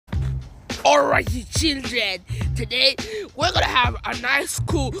Alrighty, children. Today we're gonna have a nice,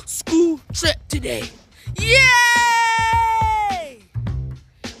 cool school trip today. Yay!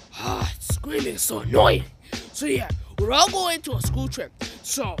 Screaming is so annoying. So yeah, we're all going to a school trip.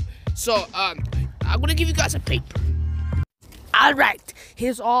 So I'm gonna give you guys a paper. Alright,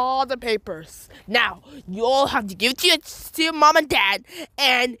 here's all the papers. Now, you all have to give it to your mom and dad,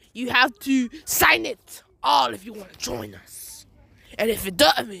 and you have to sign it all if you want to join us. And if it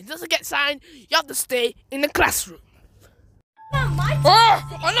doesn't get signed, you have to stay in the classroom.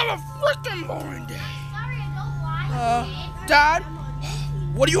 Another freaking boring day. Dad,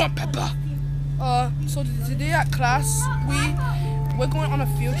 what do you want, Peppa? So today at class, we're going on a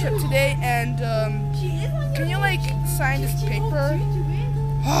field trip today, and can you sign this paper?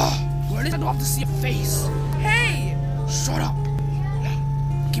 Well, at least I don't have to see your face. Hey! Shut up.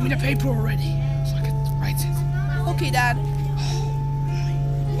 Give me the paper already, so I can write it. Okay, Dad.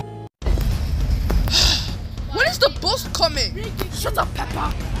 When is the bus coming? Shut up,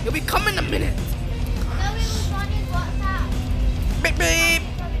 Peppa. You'll be coming in a minute. Beep beep.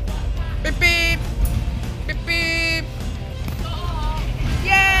 Beep beep. Beep beep.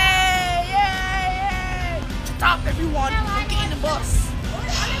 Yay! Yay! Shut up, everyone. I'm getting the bus.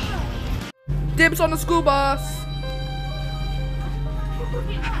 Dibs on the school bus.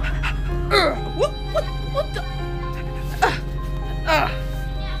 What the?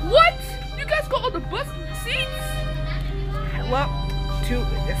 What? You guys got all the bus seats? Well,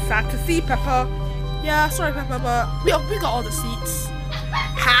 it's sad to see, Peppa. Yeah, sorry, Peppa, but we got all the seats.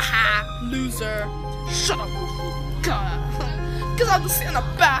 Haha, loser. Shut up. God. Because I have to sit in the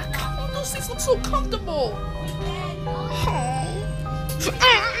back. Oh, those seats look so comfortable. Oh.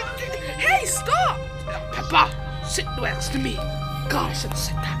 Hey, stop! Peppa, sit next to me. God, I should have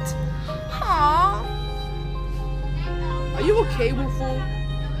said that. Aww. Are you okay, Wolfo?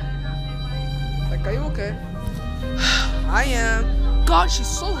 Are you okay? I am. God, she's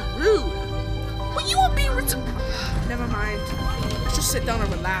so rude. But you won't be written. Never mind. Let's just sit down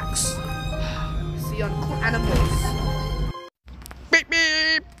and relax. See uncool animals. Beep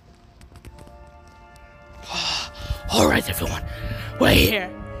beep. Alright, everyone. We're here.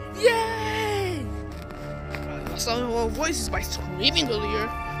 Yay! Some of our voices by screaming earlier.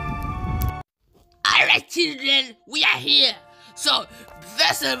 Alright, children, we are here. So,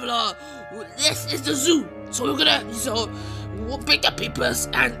 first of all, this is the zoo. So we'll bring the papers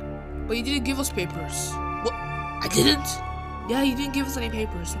but you didn't give us papers. What? I didn't? Yeah, you didn't give us any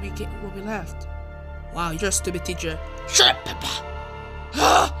papers when we left. Wow, you're a stupid teacher. Shut up, Peppa.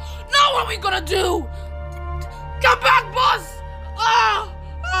 Now what are we gonna do? Come back, boss!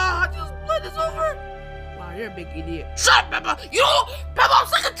 Just let this over. Wow, you're a big idiot. Shut up, Peppa! Peppa, I'm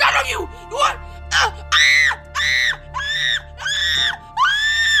sick of telling you! You want?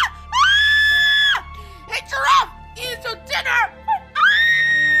 Hey, giraffe! Eat your dinner!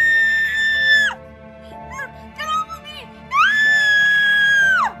 Get off of me!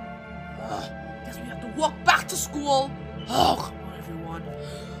 Guess we have to walk back to school. Oh, come on, everyone.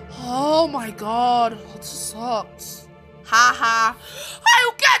 Oh my God, this sucks. Ha ha.